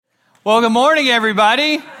Well, good morning,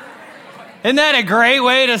 everybody. Isn't that a great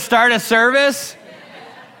way to start a service?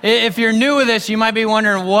 If you're new with this, you might be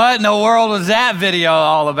wondering, what in the world was that video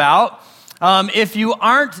all about? If you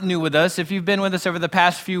aren't new with us, if you've been with us over the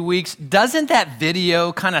past few weeks, doesn't that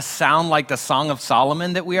video kind of sound like the Song of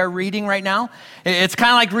Solomon that we are reading right now? It's kind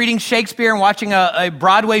of like reading Shakespeare and watching a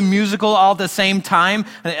Broadway musical all at the same time.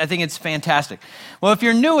 I think it's fantastic. Well, if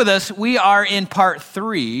you're new with us, we are in part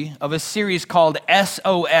 3 of a series called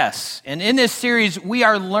SOS. And in this series, we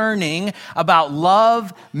are learning about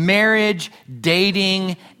love, marriage,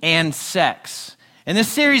 dating, and sex. And this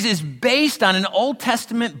series is based on an Old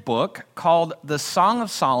Testament book called the Song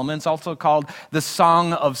of Solomon. It's also called the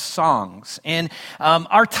Song of Songs. And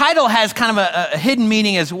our title has kind of a hidden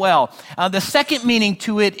meaning as well. The second meaning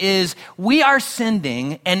to it is we are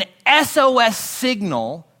sending an SOS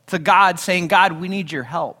signal to God saying, God, we need your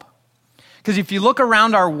help. Because if you look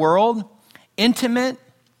around our world, intimate,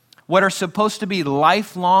 what are supposed to be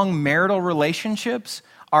lifelong marital relationships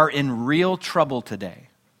are in real trouble today.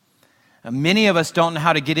 Many of us don't know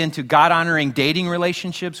how to get into God-honoring dating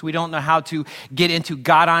relationships. We don't know how to get into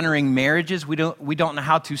God-honoring marriages. We don't know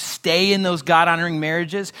how to stay in those God-honoring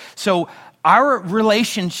marriages. So our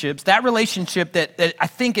relationships, that relationship that I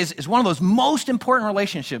think is one of those most important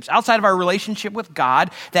relationships outside of our relationship with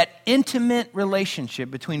God, that intimate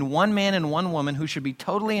relationship between one man and one woman who should be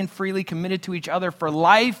totally and freely committed to each other for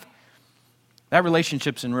life, that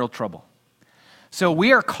relationship's in real trouble. So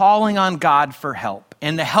we are calling on God for help.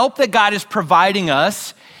 And the help that God is providing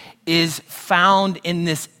us is found in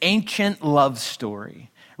this ancient love story,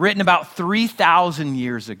 written about 3,000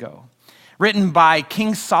 years ago, written by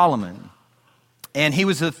King Solomon. And he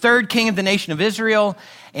was the third king of the nation of Israel,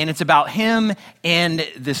 and it's about him and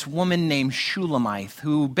this woman named Shulamith,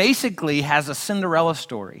 who basically has a Cinderella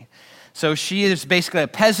story. So she is basically a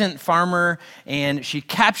peasant farmer, and she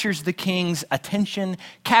captures the king's attention,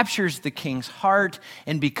 captures the king's heart,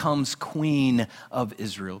 and becomes queen of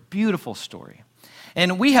Israel. Beautiful story.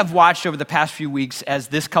 And we have watched over the past few weeks as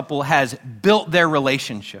this couple has built their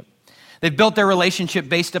relationship. They've built their relationship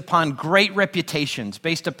based upon great reputations,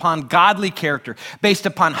 based upon godly character, based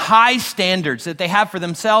upon high standards that they have for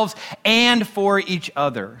themselves and for each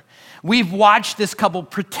other. We've watched this couple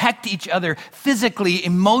protect each other physically,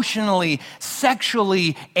 emotionally,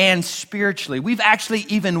 sexually, and spiritually. We've actually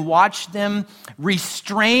even watched them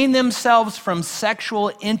restrain themselves from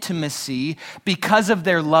sexual intimacy because of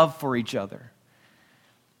their love for each other.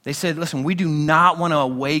 They said, listen, we do not want to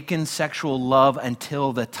awaken sexual love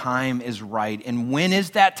until the time is right. And when is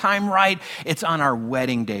that time right? It's on our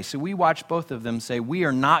wedding day. So we watched both of them say, we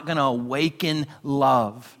are not going to awaken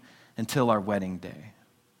love until our wedding day.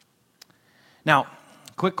 Now,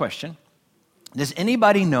 quick question. Does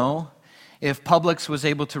anybody know if Publix was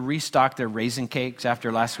able to restock their raisin cakes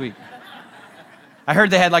after last week? I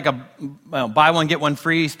heard they had like a buy one, get one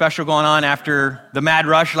free special going on after the mad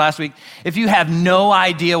rush last week. If you have no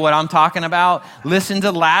idea what I'm talking about, listen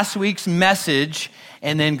to last week's message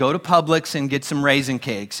and then go to Publix and get some raisin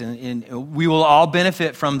cakes. And we will all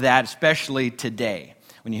benefit from that, especially today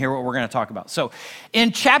when you hear what we're going to talk about. So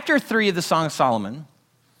in chapter 3 of the Song of Solomon,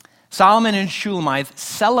 Solomon and Shulamith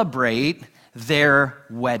celebrate their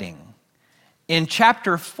wedding. In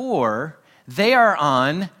chapter 4, they are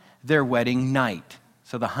on their wedding night.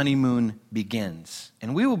 So the honeymoon begins.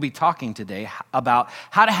 And we will be talking today about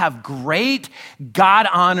how to have great,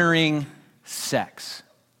 God-honoring sex.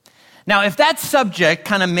 Now, if that subject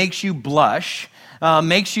kind of makes you blush,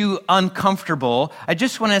 makes you uncomfortable, I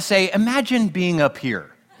just want to say, imagine being up here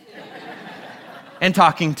and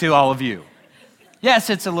talking to all of you.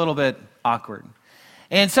 Yes, it's a little bit awkward.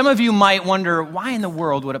 And some of you might wonder, why in the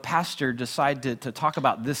world would a pastor decide to talk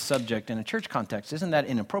about this subject in a church context? Isn't that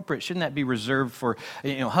inappropriate? Shouldn't that be reserved for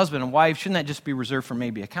husband and wife? Shouldn't that just be reserved for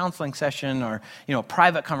maybe a counseling session or a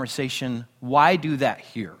private conversation? Why do that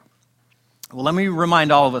here? Well, let me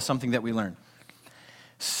remind all of us something that we learned.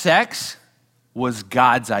 Sex was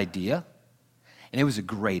God's idea, and it was a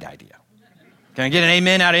great idea. Can I get an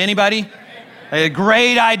amen out of anybody? A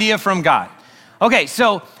great idea from God. Okay,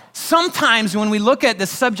 so sometimes when we look at the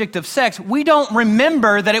subject of sex, we don't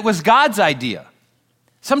remember that it was God's idea.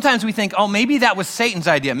 Sometimes we think, oh, maybe that was Satan's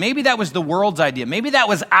idea. Maybe that was the world's idea. Maybe that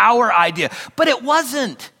was our idea. But it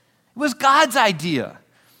wasn't. It was God's idea.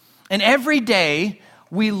 And every day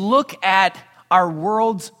we look at our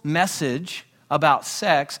world's message about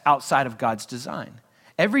sex outside of God's design.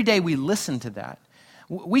 Every day we listen to that.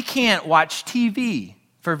 We can't watch TV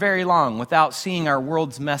for very long without seeing our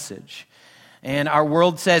world's message. And our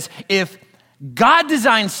world says, if God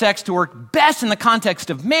designed sex to work best in the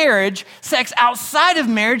context of marriage, sex outside of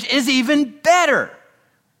marriage is even better.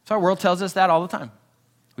 So our world tells us that all the time.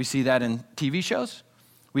 We see that in TV shows.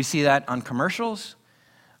 We see that on commercials.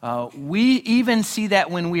 We even see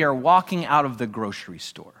that when we are walking out of the grocery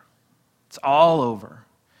store. It's all over.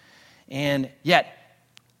 And yet,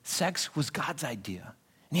 sex was God's idea.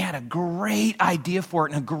 And he had a great idea for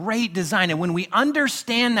it and a great design. And when we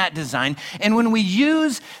understand that design, and when we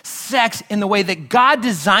use sex in the way that God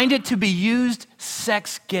designed it to be used,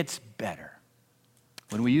 sex gets better.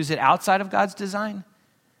 When we use it outside of God's design,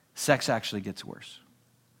 sex actually gets worse.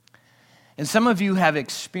 And some of you have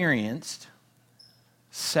experienced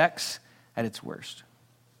sex at its worst.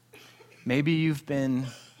 Maybe you've been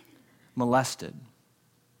molested.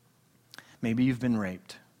 Maybe you've been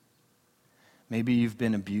raped. Maybe you've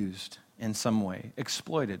been abused in some way,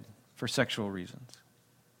 exploited for sexual reasons.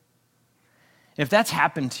 If that's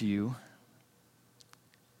happened to you,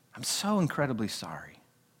 I'm so incredibly sorry.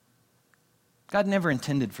 God never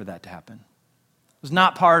intended for that to happen. It was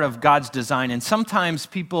not part of God's design. And sometimes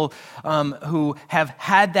people who have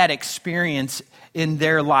had that experience in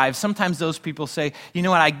their lives, sometimes those people say, you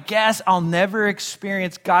know what, I guess I'll never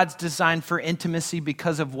experience God's design for intimacy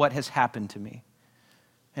because of what has happened to me.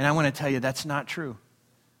 And I want to tell you that's not true.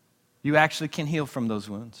 You actually can heal from those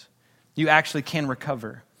wounds. You actually can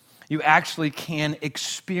recover. You actually can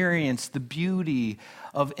experience the beauty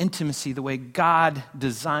of intimacy the way God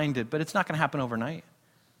designed it, but it's not going to happen overnight.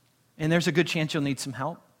 And there's a good chance you'll need some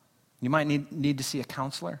help. You might need to see a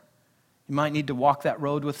counselor. You might need to walk that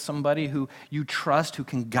road with somebody who you trust, who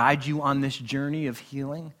can guide you on this journey of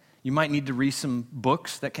healing. You might need to read some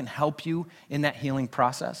books that can help you in that healing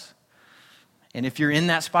process. And if you're in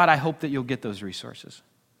that spot, I hope that you'll get those resources.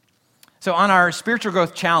 So on our Spiritual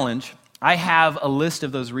Growth Challenge, I have a list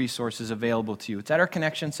of those resources available to you. It's at our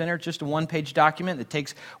Connection Center, just a one-page document that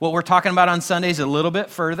takes what we're talking about on Sundays a little bit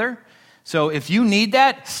further. So if you need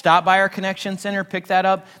that, stop by our Connection Center, pick that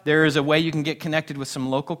up. There is a way you can get connected with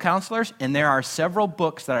some local counselors, and there are several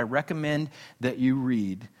books that I recommend that you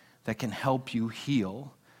read that can help you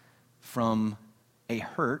heal from a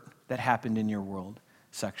hurt that happened in your world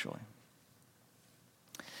sexually.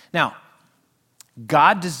 Now,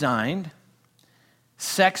 God designed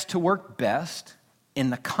sex to work best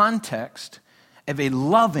in the context of a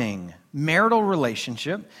loving marital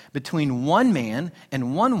relationship between one man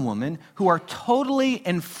and one woman who are totally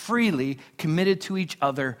and freely committed to each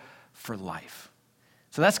other for life.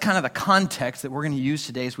 So that's kind of the context that we're going to use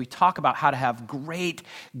today as we talk about how to have great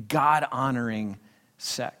God-honoring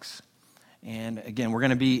sex. And again, we're going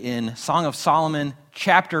to be in Song of Solomon,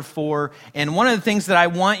 chapter 4. And one of the things that I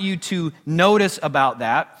want you to notice about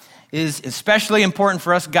that is especially important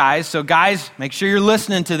for us guys. So guys, make sure you're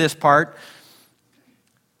listening to this part.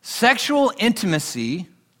 Sexual intimacy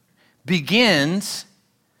begins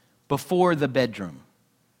before the bedroom.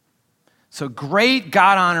 So great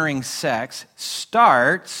God-honoring sex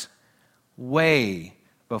starts way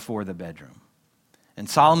before the bedroom. And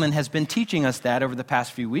Solomon has been teaching us that over the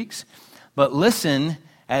past few weeks. But listen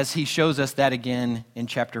as he shows us that again in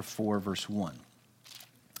chapter 4, verse 1.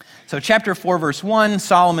 So chapter 4, verse 1,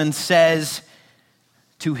 Solomon says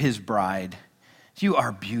to his bride, "You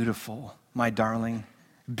are beautiful, my darling,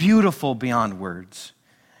 beautiful beyond words.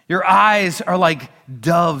 Your eyes are like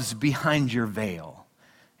doves behind your veil,"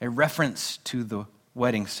 a reference to the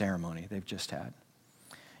wedding ceremony they've just had.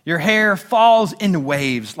 "Your hair falls in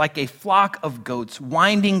waves like a flock of goats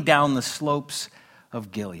winding down the slopes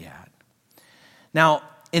of Gilead." Now,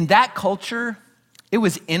 in that culture, it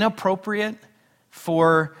was inappropriate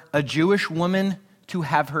for a Jewish woman to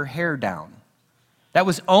have her hair down. That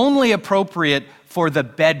was only appropriate for the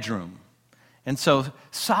bedroom. And so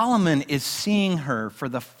Solomon is seeing her for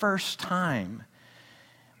the first time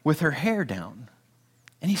with her hair down.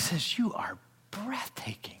 And he says, "You are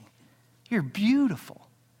breathtaking. You're beautiful."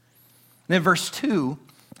 And then verse 2,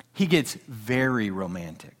 he gets very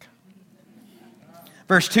romantic.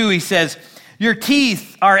 Verse 2, he says, "Your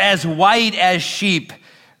teeth are as white as sheep,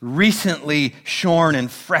 recently shorn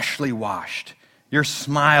and freshly washed. Your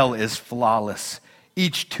smile is flawless,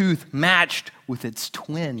 each tooth matched with its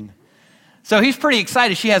twin." So he's pretty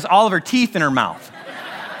excited. She has all of her teeth in her mouth.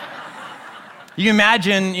 You can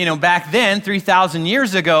imagine, back then, 3,000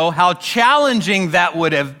 years ago, how challenging that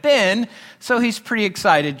would have been. So he's pretty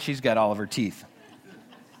excited she's got all of her teeth.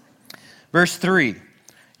 Verse 3,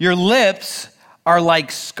 "Your lips are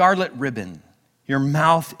like scarlet ribbon. Your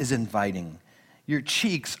mouth is inviting. Your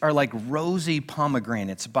cheeks are like rosy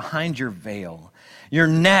pomegranates behind your veil. Your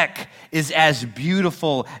neck is as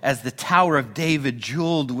beautiful as the Tower of David,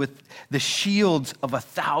 jeweled with the shields of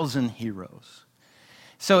 1,000 heroes."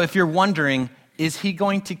 So if you're wondering, is he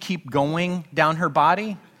going to keep going down her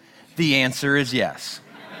body? The answer is yes.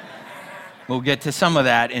 We'll get to some of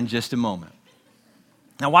that in just a moment.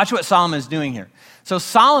 Now watch what Solomon is doing here. So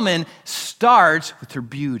Solomon starts with her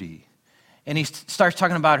beauty. And he starts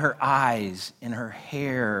talking about her eyes and her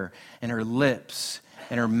hair and her lips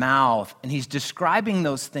and her mouth. And he's describing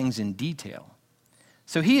those things in detail.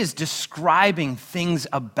 So he is describing things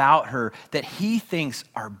about her that he thinks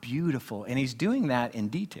are beautiful. And he's doing that in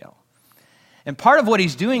detail. And part of what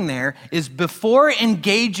he's doing there is before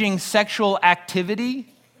engaging sexual activity,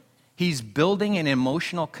 he's building an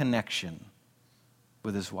emotional connection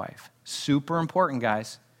with his wife. Super important,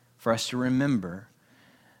 guys, for us to remember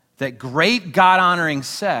that great God-honoring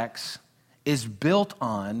sex is built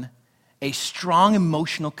on a strong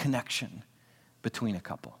emotional connection between a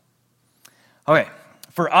couple. Okay,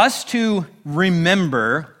 for us to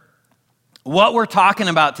remember what we're talking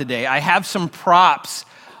about today, I have some props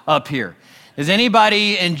up here. Does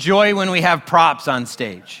anybody enjoy when we have props on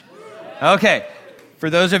stage? Okay, for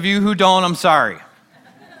those of you who don't, I'm sorry.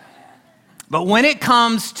 But when it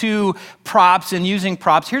comes to props and using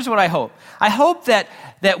props, here's what I hope. I hope that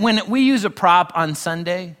when we use a prop on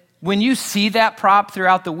Sunday, when you see that prop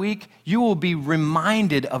throughout the week, you will be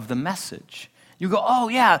reminded of the message. You go, oh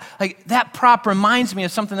yeah, like that prop reminds me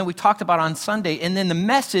of something that we talked about on Sunday, and then the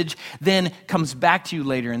message then comes back to you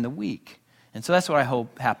later in the week. And so that's what I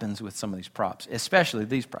hope happens with some of these props, especially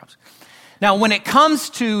these props. Now, when it comes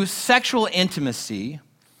to sexual intimacy,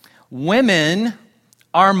 women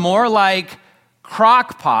are more like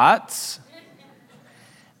crock pots,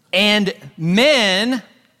 and men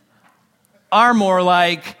are more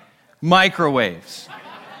like microwaves.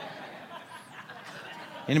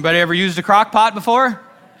 Anybody ever used a crock pot before?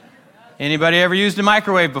 Anybody ever used a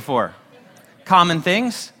microwave before? Common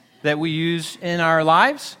things that we use in our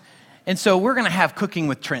lives. And so we're going to have Cooking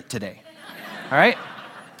with Trent today. All right?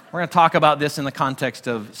 We're going to talk about this in the context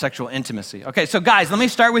of sexual intimacy. Okay, so guys, let me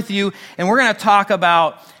start with you, and we're going to talk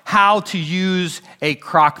about how to use a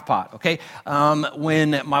crock pot, okay?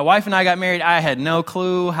 When my wife and I got married, I had no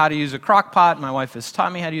clue how to use a crock pot. My wife has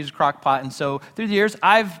taught me how to use a crock pot, and so through the years,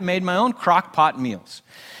 I've made my own crock pot meals.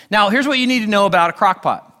 Now, here's what you need to know about a crock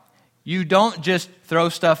pot. You don't just throw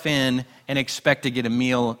stuff in and expect to get a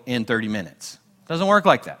meal in 30 minutes. It doesn't work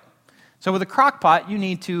like that. So with a crock pot, you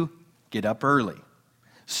need to get up early.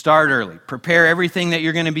 Start early. Prepare everything that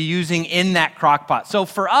you're going to be using in that crock pot. So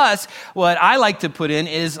for us, what I like to put in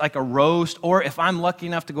is like a roast, or if I'm lucky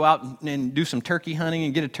enough to go out and do some turkey hunting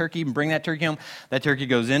and get a turkey and bring that turkey home, that turkey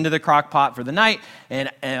goes into the crock pot for the night, and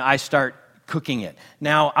I start cooking it.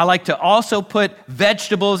 Now, I like to also put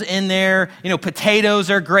vegetables in there. You know, potatoes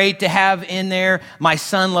are great to have in there. My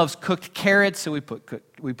son loves cooked carrots, so we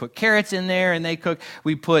put carrots in there and they cook.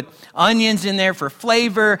 We put onions in there for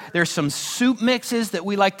flavor. There's some soup mixes that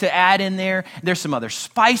we like to add in there. There's some other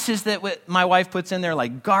spices that my wife puts in there,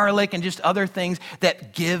 like garlic and just other things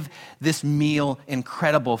that give this meal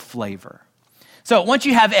incredible flavor. So once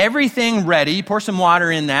you have everything ready, you pour some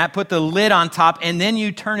water in that, put the lid on top, and then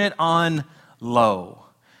you turn it on low,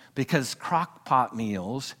 because crock pot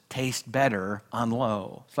meals taste better on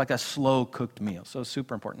low. It's like a slow cooked meal, so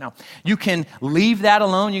super important. Now, you can leave that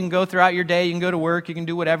alone. You can go throughout your day. You can go to work. You can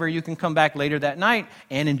do whatever. You can come back later that night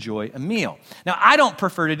and enjoy a meal. Now, I don't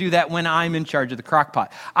prefer to do that when I'm in charge of the crock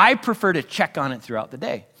pot. I prefer to check on it throughout the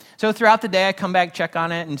day. So throughout the day, I come back, check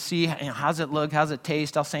on it, and see, how's it look, how's it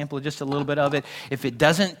taste. I'll sample just a little bit of it. If it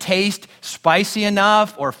doesn't taste spicy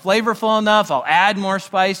enough or flavorful enough, I'll add more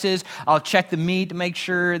spices. I'll check the meat to make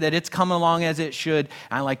sure that it's coming along as it should.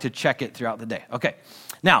 I like to check it throughout the day. Okay,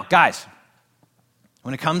 now, guys,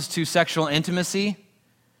 when it comes to sexual intimacy,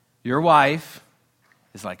 your wife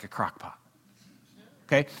is like a crock pot,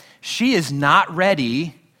 okay? She is not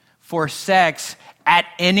ready for sex at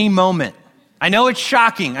any moment. I know it's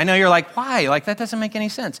shocking. I know you're like, why? Like, that doesn't make any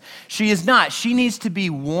sense. She is not. She needs to be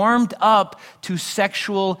warmed up to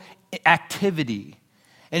sexual activity.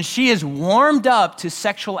 And she is warmed up to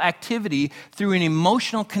sexual activity through an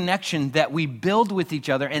emotional connection that we build with each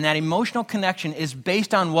other. And that emotional connection is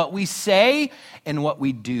based on what we say and what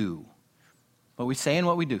we do. What we say and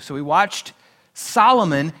what we do. So we watched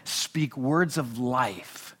Solomon speak words of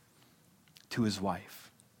life to his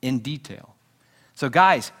wife in detail. So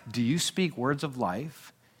guys, do you speak words of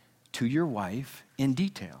life to your wife in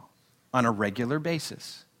detail on a regular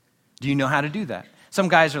basis? Do you know how to do that? Some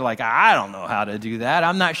guys are like, I don't know how to do that.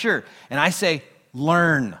 I'm not sure. And I say,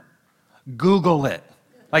 learn. Google it.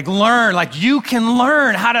 Like learn, like you can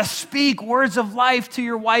learn how to speak words of life to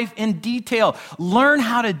your wife in detail. Learn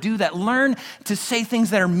how to do that. Learn to say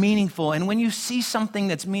things that are meaningful. And when you see something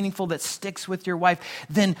that's meaningful that sticks with your wife,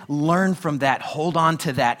 then learn from that, hold on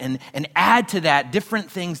to that, and add to that different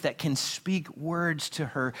things that can speak words to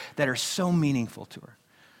her that are so meaningful to her.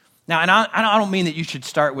 Now, and I don't mean that you should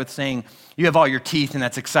start with saying you have all your teeth and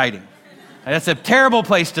that's exciting. That's a terrible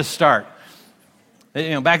place to start.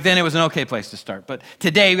 Back then it was an okay place to start, but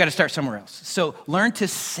today you've got to start somewhere else. So learn to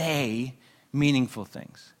say meaningful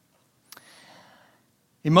things.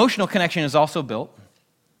 Emotional connection is also built,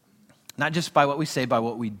 not just by what we say, by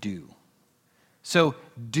what we do. So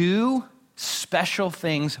do special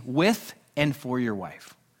things with and for your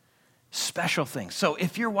wife. Special things. So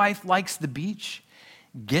if your wife likes the beach,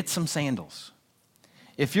 get some sandals.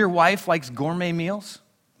 If your wife likes gourmet meals,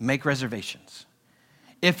 make reservations.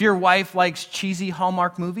 If your wife likes cheesy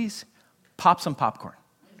Hallmark movies, pop some popcorn.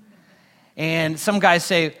 And some guys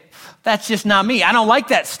say, that's just not me. I don't like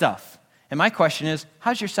that stuff. And my question is,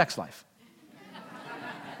 how's your sex life?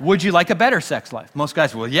 Would you like a better sex life? Most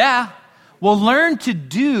guys, well, yeah. Well, learn to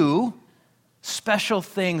do special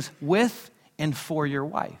things with and for your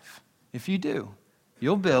wife. If you do,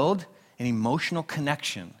 you'll build an emotional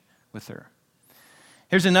connection with her.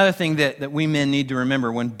 Here's another thing that we men need to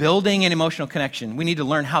remember. When building an emotional connection, we need to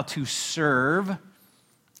learn how to serve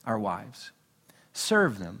our wives.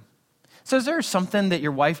 Serve them. So is there something that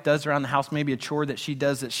your wife does around the house, maybe a chore that she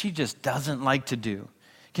does that she just doesn't like to do?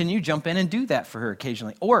 Can you jump in and do that for her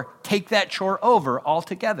occasionally? Or take that chore over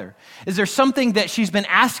altogether? Is there something that she's been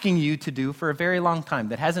asking you to do for a very long time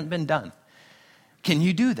that hasn't been done? Can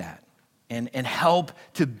you do that and help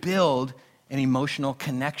to build an emotional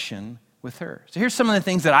connection with her? So here's some of the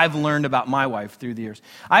things that I've learned about my wife through the years.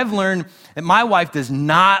 I've learned that my wife does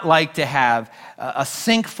not like to have a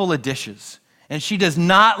sink full of dishes. And she does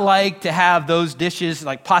not like to have those dishes,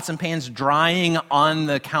 like pots and pans, drying on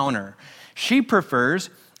the counter. She prefers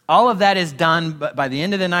all of that is done, but by the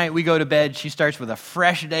end of the night, we go to bed. She starts with a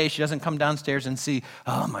fresh day. She doesn't come downstairs and see,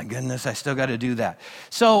 oh my goodness, I still got to do that.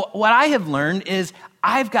 So what I have learned is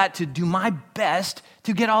I've got to do my best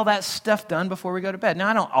to get all that stuff done before we go to bed. Now,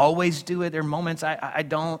 I don't always do it. There are moments I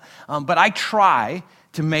don't, but I try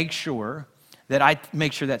to make sure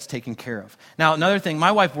that's taken care of. Now, another thing,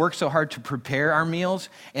 my wife works so hard to prepare our meals,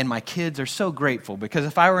 and my kids are so grateful, because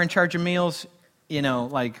if I were in charge of meals,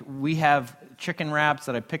 like we have chicken wraps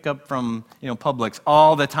that I pick up from, Publix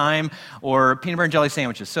all the time, or peanut butter and jelly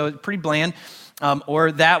sandwiches. So it's pretty bland.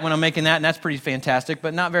 Or that when I'm making that, and that's pretty fantastic,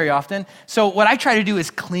 but not very often. So what I try to do is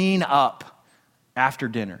clean up after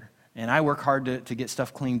dinner. And I work hard to get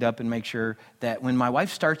stuff cleaned up and make sure that when my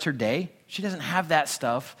wife starts her day, she doesn't have that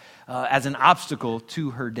stuff as an obstacle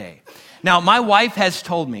to her day. Now, my wife has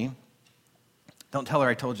told me, don't tell her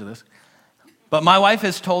I told you this, but my wife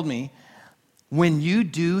has told me, when you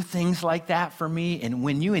do things like that for me, and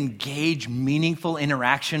when you engage meaningful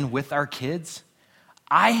interaction with our kids,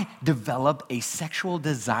 I develop a sexual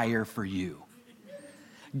desire for you.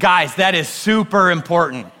 Guys, that is super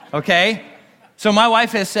important, okay? So my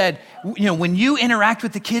wife has said, when you interact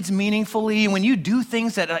with the kids meaningfully, when you do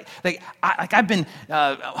things that I've been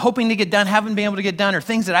hoping to get done, haven't been able to get done, or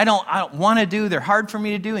things that I don't want to do, they're hard for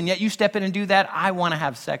me to do, and yet you step in and do that, I want to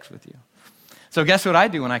have sex with you. So guess what I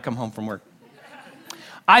do when I come home from work?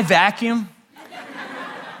 I vacuum.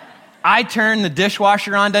 I turn the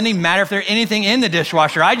dishwasher on. Doesn't even matter if there's anything in the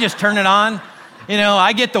dishwasher. I just turn it on.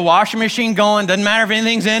 I get the washing machine going. Doesn't matter if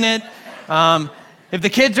anything's in it. If the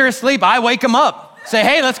kids are asleep, I wake them up. Say,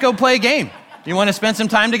 hey, let's go play a game. You want to spend some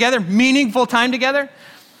time together? Meaningful time together?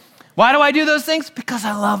 Why do I do those things? Because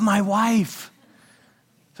I love my wife.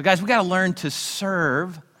 So guys, we got to learn to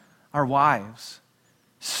serve our wives.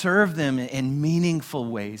 Serve them in meaningful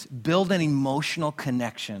ways. Build an emotional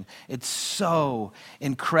connection. It's so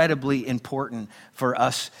incredibly important for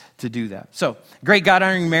us to do that. So, great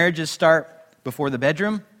God-honoring marriages start before the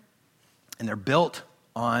bedroom, and they're built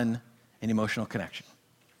on an emotional connection.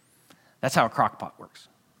 That's how a crock pot works.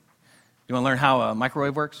 You want to learn how a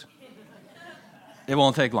microwave works? It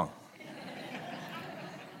won't take long.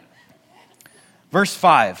 Verse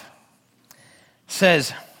 5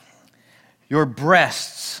 says, your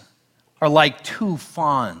breasts are like two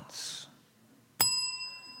fawns.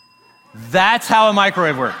 That's how a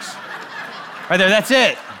microwave works. Right there, that's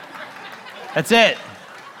it. That's it.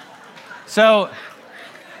 So,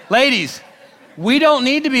 ladies, we don't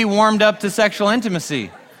need to be warmed up to sexual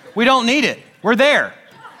intimacy. We don't need it. We're there.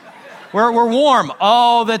 We're warm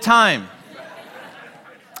all the time.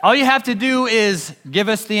 All you have to do is give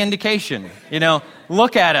us the indication,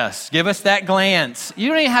 look at us, give us that glance. You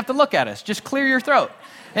don't even have to look at us, just clear your throat.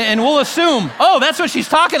 And we'll assume, oh, that's what she's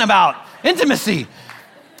talking about, intimacy.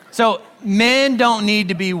 So men don't need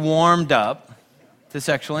to be warmed up to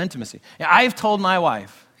sexual intimacy. I've told my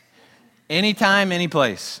wife, anytime, any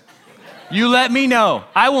place, you let me know.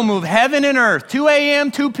 I will move heaven and earth, 2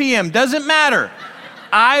 a.m., 2 p.m., doesn't matter.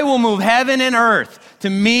 I will move heaven and earth to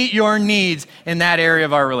meet your needs in that area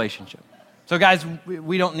of our relationship. So guys,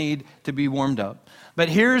 we don't need to be warmed up. But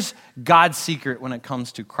here's God's secret when it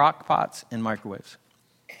comes to crock pots and microwaves.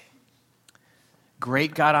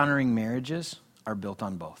 Great God-honoring marriages are built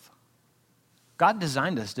on both. God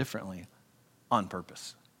designed us differently on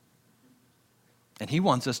purpose. And he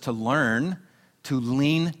wants us to learn to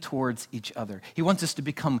lean towards each other. He wants us to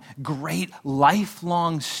become great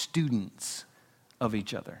lifelong students of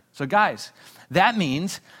each other. So guys, that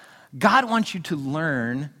means God wants you to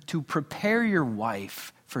learn to prepare your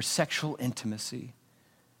wife for sexual intimacy.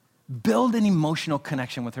 Build an emotional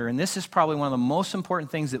connection with her. And this is probably one of the most important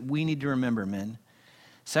things that we need to remember, men.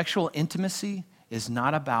 Sexual intimacy is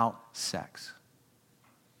not about sex.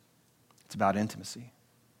 It's about intimacy.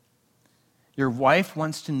 Your wife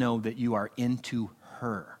wants to know that you are into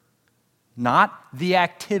her, not the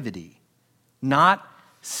activity, not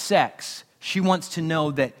sex. She wants to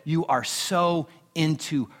know that you are so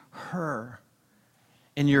into her.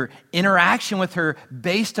 And your interaction with her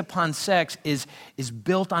based upon sex is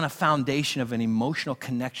built on a foundation of an emotional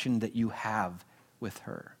connection that you have with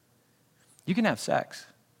her. You can have sex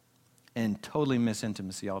and totally miss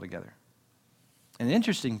intimacy altogether. And the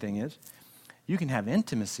interesting thing is, you can have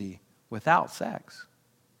intimacy without sex.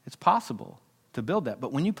 It's possible to build that.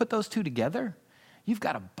 But when you put those two together, you've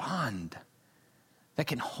got a bond that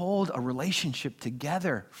can hold a relationship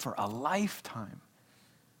together for a lifetime.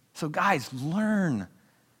 So guys, learn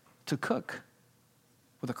to cook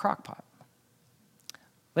with a crock pot.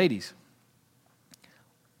 Ladies,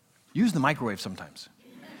 use the microwave sometimes.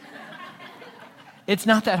 It's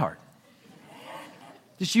not that hard.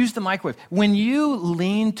 Just use the microwave. When you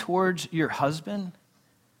lean towards your husband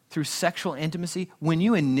through sexual intimacy, when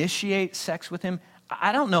you initiate sex with him,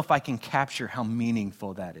 I don't know if I can capture how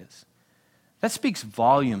meaningful that is. That speaks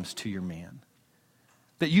volumes to your man,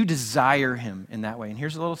 that you desire him in that way. And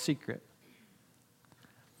here's a little secret.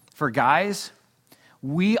 For guys,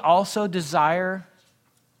 we also desire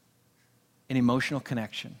an emotional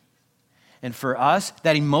connection. And for us,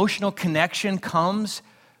 that emotional connection comes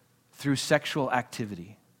through sexual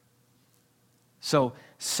activity. So,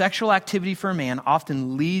 sexual activity for a man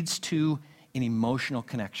often leads to an emotional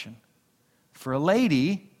connection. For a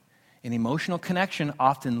lady, an emotional connection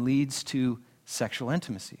often leads to sexual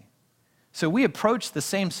intimacy. So we approach the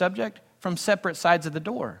same subject from separate sides of the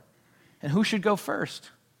door. And who should go first?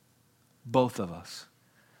 Both of us.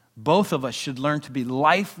 Both of us should learn to be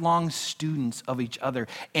lifelong students of each other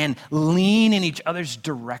and lean in each other's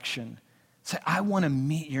direction. Say, I want to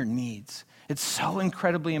meet your needs. It's so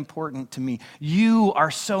incredibly important to me. You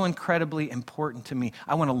are so incredibly important to me.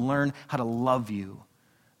 I want to learn how to love you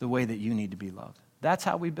the way that you need to be loved. That's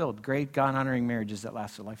how we build great God-honoring marriages that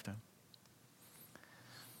last a lifetime.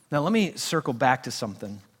 Now, let me circle back to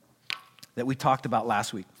something that we talked about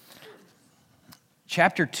last week.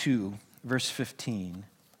 Chapter 2, verse 15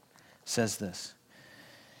 says this.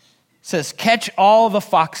 It says, catch all the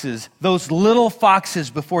foxes, those little foxes,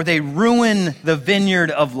 before they ruin the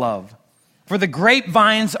vineyard of love. For the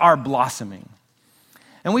grapevines are blossoming.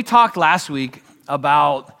 And we talked last week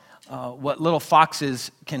about what little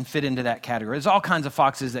foxes can fit into that category. There's all kinds of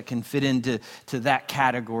foxes that can fit into that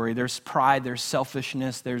category. There's pride, there's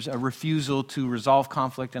selfishness, there's a refusal to resolve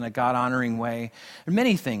conflict in a God-honoring way. There are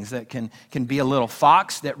many things that can be a little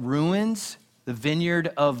fox that ruins the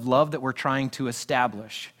vineyard of love that we're trying to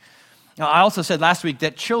establish. Now, I also said last week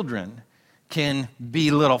that children can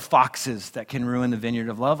be little foxes that can ruin the vineyard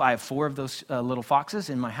of love. I have 4 of those little foxes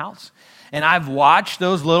in my house, and I've watched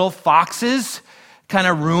those little foxes kind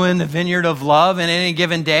of ruin the vineyard of love in any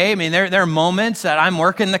given day. I mean, there are moments that I'm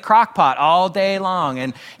working the crock pot all day long,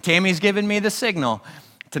 and Tammy's giving me the signal.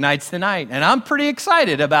 Tonight's the night, and I'm pretty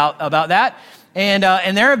excited about that. And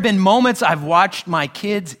there have been moments I've watched my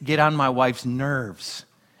kids get on my wife's nerves.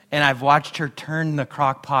 And I've watched her turn the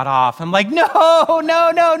crock pot off. I'm like, no.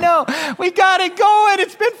 We got it going.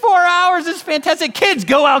 It's been 4 hours. It's fantastic. Kids,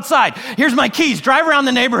 go outside. Here's my keys. Drive around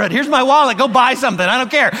the neighborhood. Here's my wallet. Go buy something. I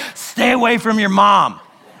don't care. Stay away from your mom.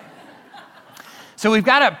 So we've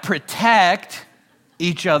got to protect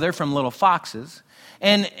each other from little foxes.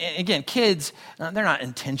 And again, kids, they're not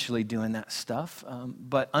intentionally doing that stuff.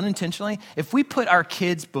 But unintentionally, if we put our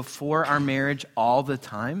kids before our marriage all the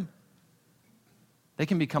time, they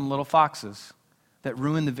can become little foxes that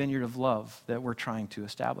ruin the vineyard of love that we're trying to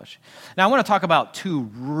establish. Now, I want to talk about two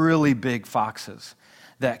really big foxes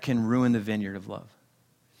that can ruin the vineyard of love.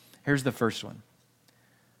 Here's the first one: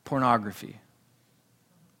 pornography.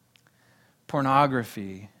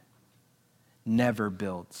 Pornography never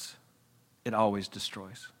builds. It always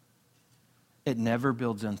destroys. It never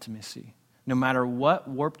builds intimacy. No matter what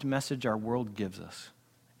warped message our world gives us,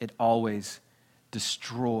 it always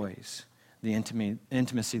destroys the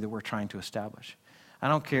intimacy that we're trying to establish. I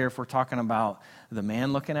don't care if we're talking about the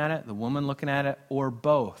man looking at it, the woman looking at it, or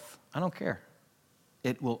both. I don't care.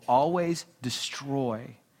 It will always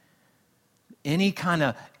destroy any kind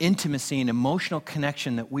of intimacy and emotional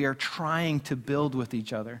connection that we are trying to build with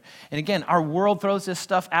each other. And again, our world throws this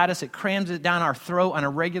stuff at us. It crams it down our throat on a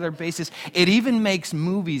regular basis. It even makes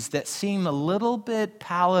movies that seem a little bit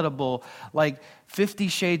palatable, like 50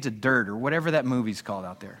 Shades of Dirt or whatever that movie's called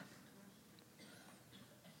out there.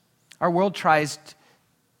 Our world tries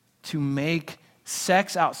to make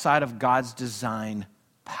sex outside of God's design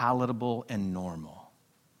palatable and normal.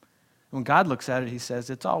 When God looks at it, he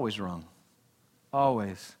says it's always wrong.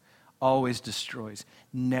 Always destroys,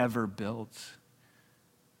 never builds.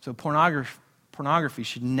 So pornography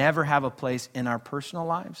should never have a place in our personal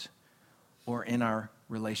lives or in our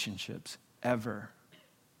relationships, ever.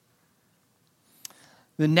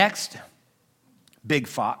 The next big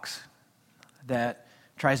fox that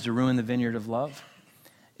tries to ruin the vineyard of love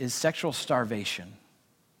is sexual starvation.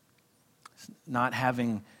 Not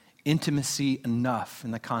having intimacy enough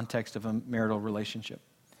in the context of a marital relationship.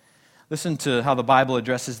 Listen to how the Bible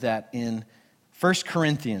addresses that in 1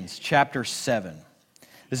 Corinthians chapter 7.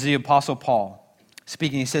 This is the Apostle Paul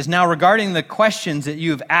speaking. He says, "Now regarding the questions that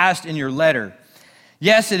you have asked in your letter,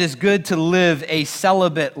 yes, it is good to live a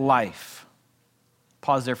celibate life."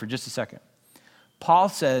 Pause there for just a second. Paul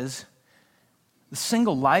says the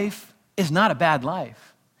single life is not a bad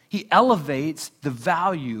life. He elevates the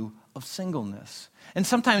value of singleness. And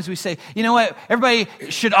sometimes we say, you know what, everybody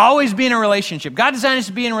should always be in a relationship. God designed us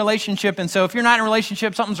to be in a relationship, and so if you're not in a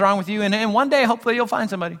relationship, something's wrong with you, and one day, hopefully, you'll find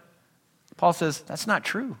somebody. Paul says, that's not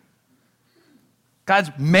true. God's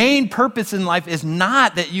main purpose in life is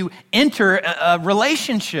not that you enter a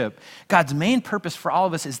relationship. God's main purpose for all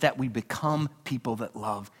of us is that we become people that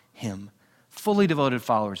love him, fully devoted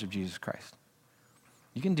followers of Jesus Christ.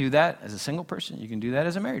 You can do that as a single person. You can do that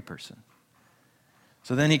as a married person.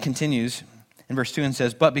 So then he continues in verse 2 and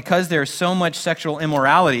says, "But because there is so much sexual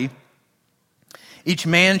immorality, each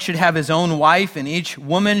man should have his own wife, and each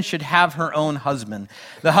woman should have her own husband.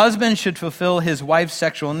 The husband should fulfill his wife's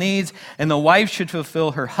sexual needs, and the wife should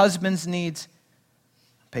fulfill her husband's needs."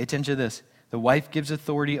 Pay attention to this. "The wife gives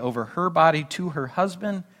authority over her body to her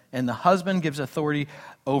husband, and the husband gives authority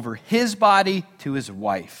over his body to his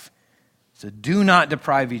wife. So do not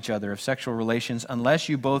deprive each other of sexual relations unless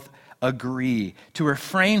you both agree to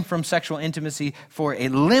refrain from sexual intimacy for a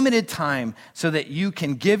limited time so that you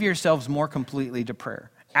can give yourselves more completely to prayer.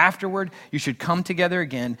 Afterward, you should come together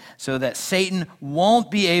again so that Satan won't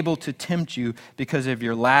be able to tempt you because of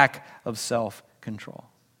your lack of self-control."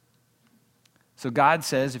 So God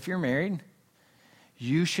says, if you're married,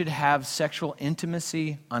 you should have sexual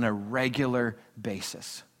intimacy on a regular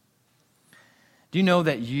basis. Do you know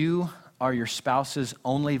that you are your spouse's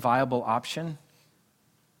only viable option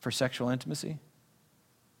for sexual intimacy?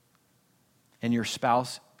 And your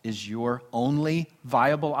spouse is your only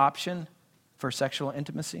viable option for sexual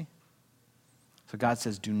intimacy? So God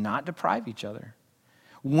says, do not deprive each other.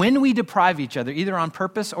 When we deprive each other, either on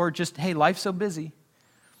purpose or just, hey, life's so busy,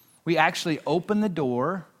 we actually open the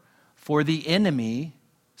door for the enemy,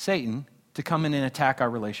 Satan, to come in and attack our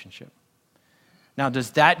relationship. Now,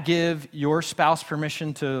 does that give your spouse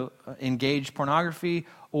permission to engage pornography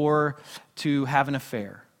or to have an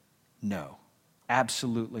affair? No,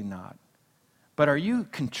 absolutely not. But are you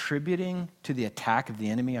contributing to the attack of the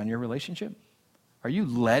enemy on your relationship? Are you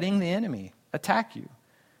letting the enemy attack you?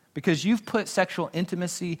 Because you've put sexual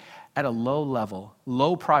intimacy at a low level,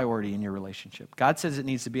 low priority in your relationship. God says it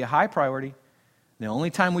needs to be a high priority. The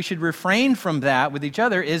only time we should refrain from that with each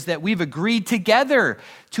other is that we've agreed together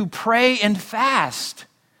to pray and fast.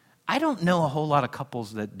 I don't know a whole lot of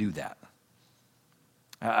couples that do that.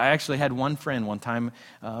 I actually had one friend one time,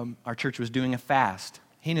 our church was doing a fast.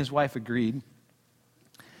 He and his wife agreed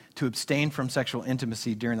to abstain from sexual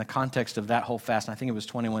intimacy during the context of that whole fast. And I think it was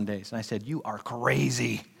 21 days. And I said, you are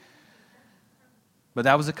crazy. But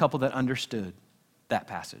that was a couple that understood that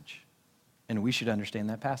passage. And we should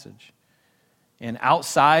understand that passage. And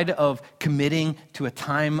outside of committing to a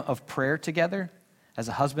time of prayer together as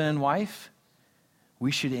a husband and wife,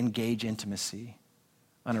 we should engage intimacy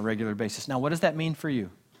on a regular basis. Now, what does that mean for you?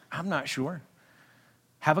 I'm not sure.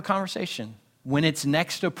 have a conversation when it's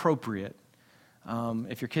next appropriate.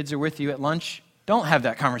 If your kids are with you at lunch, don't have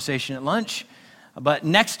that conversation at lunch. But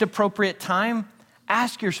next appropriate time,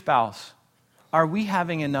 ask your spouse, are we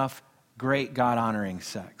having enough great God-honoring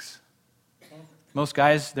sex? Most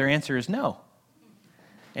guys, their answer is no.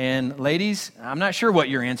 And ladies, I'm not sure what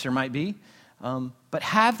your answer might be, but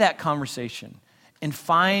have that conversation and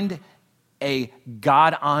find a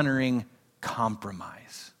God-honoring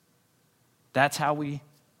compromise. That's how we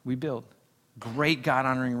build great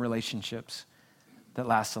God-honoring relationships that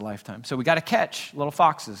last a lifetime. So we got to catch little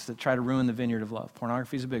foxes that try to ruin the vineyard of love.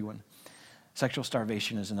 Pornography is a big one. Sexual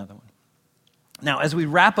starvation is another one. Now, as we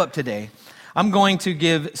wrap up today, I'm going to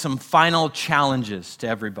give some final challenges to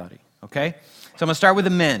everybody, okay? So I'm going to start with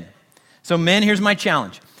the men. So men, here's my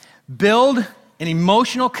challenge. Build an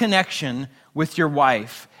emotional connection with your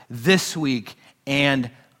wife this week and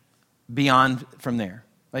beyond from there.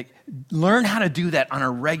 Like, learn how to do that on a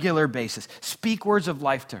regular basis. Speak words of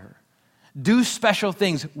life to her. Do special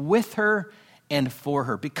things with her and for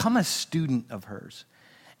her. Become a student of hers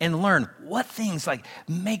and learn what things like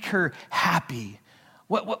make her happy.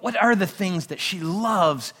 What are the things that she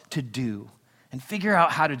loves to do? And figure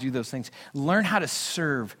out how to do those things. Learn how to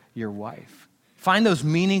serve your wife. Find those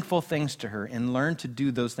meaningful things to her and learn to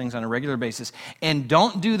do those things on a regular basis. And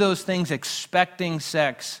don't do those things expecting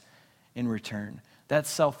sex in return. That's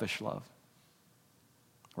selfish love.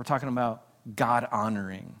 We're talking about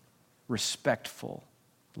God-honoring, respectful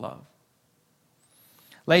love.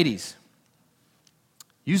 Ladies,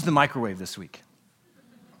 use the microwave this week.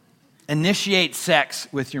 Initiate sex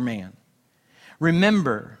with your man.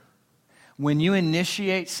 Remember, when you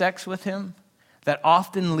initiate sex with him, that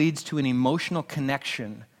often leads to an emotional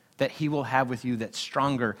connection that he will have with you that's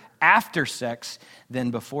stronger after sex than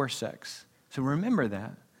before sex. So remember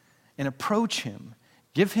that and approach him.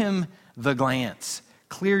 Give him the glance.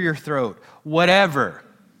 Clear your throat. Whatever.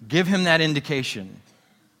 Give him that indication.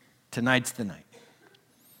 Tonight's the night.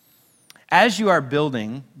 As you are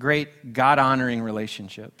building great God-honoring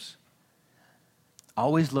relationships,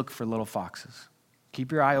 always look for little foxes.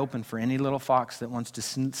 Keep your eye open for any little fox that wants to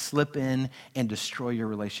slip in and destroy your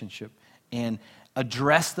relationship. And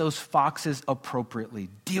address those foxes appropriately.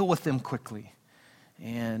 Deal with them quickly.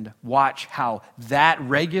 And watch how that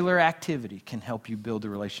regular activity can help you build the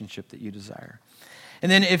relationship that you desire. And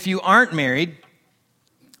then if you aren't married,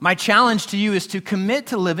 my challenge to you is to commit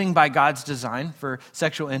to living by God's design for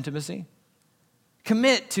sexual intimacy.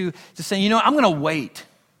 Commit to saying, I'm going to wait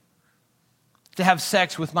to have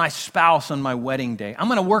sex with my spouse on my wedding day. I'm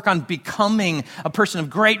going to work on becoming a person of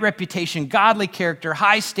great reputation, godly character,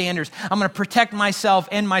 high standards. I'm going to protect myself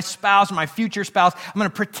and my spouse, my future spouse. I'm going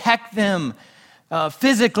to protect them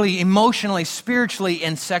physically, emotionally, spiritually,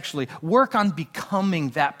 and sexually. Work on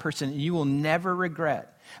becoming that person. You will never regret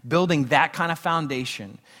building that kind of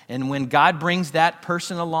foundation. And when God brings that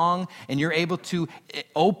person along and you're able to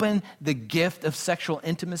open the gift of sexual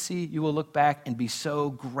intimacy, you will look back and be so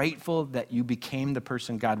grateful that you became the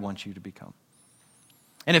person God wants you to become.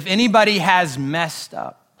 And if anybody has messed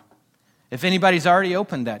up, if anybody's already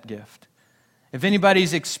opened that gift, if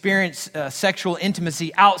anybody's experienced sexual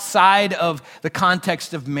intimacy outside of the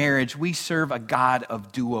context of marriage, we serve a God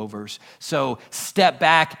of do-overs. So step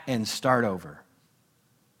back and start over.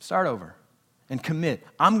 Start over and commit.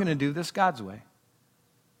 I'm going to do this God's way.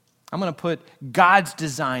 I'm going to put God's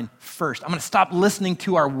design first. I'm going to stop listening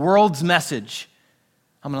to our world's message.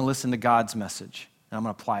 I'm going to listen to God's message, and I'm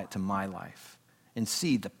going to apply it to my life and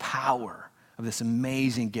see the power of this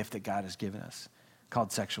amazing gift that God has given us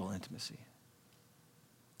called sexual intimacy.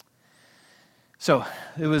 So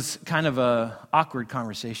it was kind of an awkward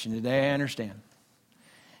conversation today, I understand.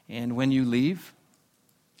 And when you leave,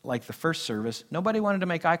 like the first service, nobody wanted to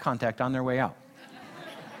make eye contact on their way out.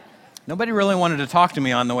 Nobody really wanted to talk to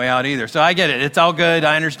me on the way out either. So I get it. It's all good.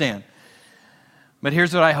 I understand. But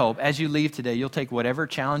here's what I hope. As you leave today, you'll take whatever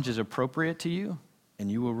challenge is appropriate to you, and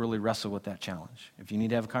you will really wrestle with that challenge. If you need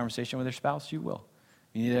to have a conversation with your spouse, you will.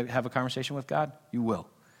 If you need to have a conversation with God, you will.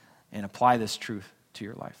 And apply this truth to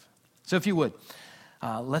your life. So if you would,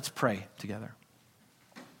 let's pray together.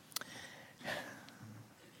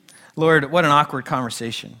 Lord, what an awkward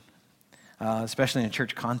conversation, especially in a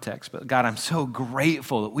church context. But God, I'm so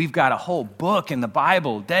grateful that we've got a whole book in the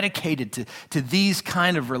Bible dedicated to these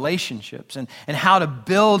kind of relationships and how to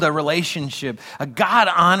build a relationship, a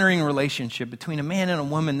God-honoring relationship between a man and a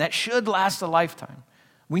woman that should last a lifetime.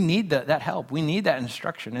 We need that help. We need that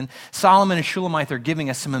instruction. And Solomon and Shulamith are giving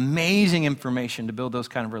us some amazing information to build those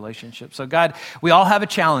kind of relationships. So God, we all have a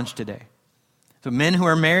challenge today. So men who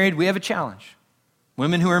are married, we have a challenge.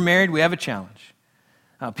 Women who are married, we have a challenge.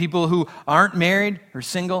 People who aren't married or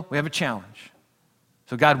single, we have a challenge.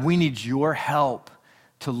 So God, we need your help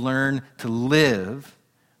to learn to live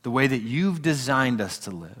the way that you've designed us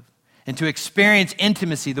to live and to experience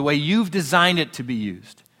intimacy the way you've designed it to be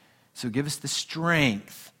used. So give us the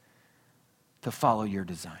strength to follow your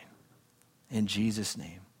design. In Jesus'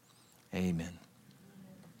 name, amen.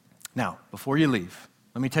 Now, before you leave,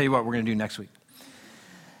 let me tell you what we're going to do next week.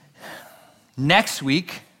 Next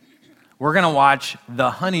week, we're going to watch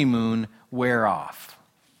the honeymoon wear off.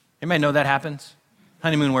 Anybody know that happens?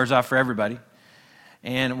 Honeymoon wears off for everybody.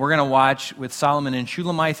 And we're going to watch with Solomon and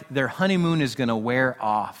Shulamite, their honeymoon is going to wear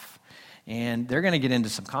off. And they're going to get into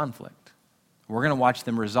some conflict. We're going to watch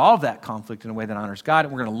them resolve that conflict in a way that honors God.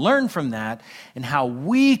 And we're going to learn from that and how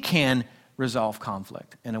we can resolve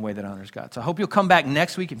conflict in a way that honors God. So I hope you'll come back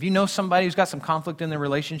next week. If you know somebody who's got some conflict in their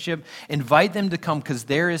relationship, invite them to come because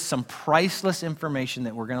there is some priceless information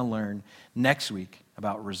that we're going to learn next week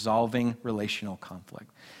about resolving relational conflict.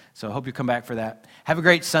 So I hope you come back for that. Have a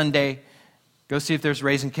great Sunday. Go see if there's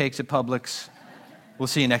raisin cakes at Publix. We'll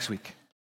see you next week.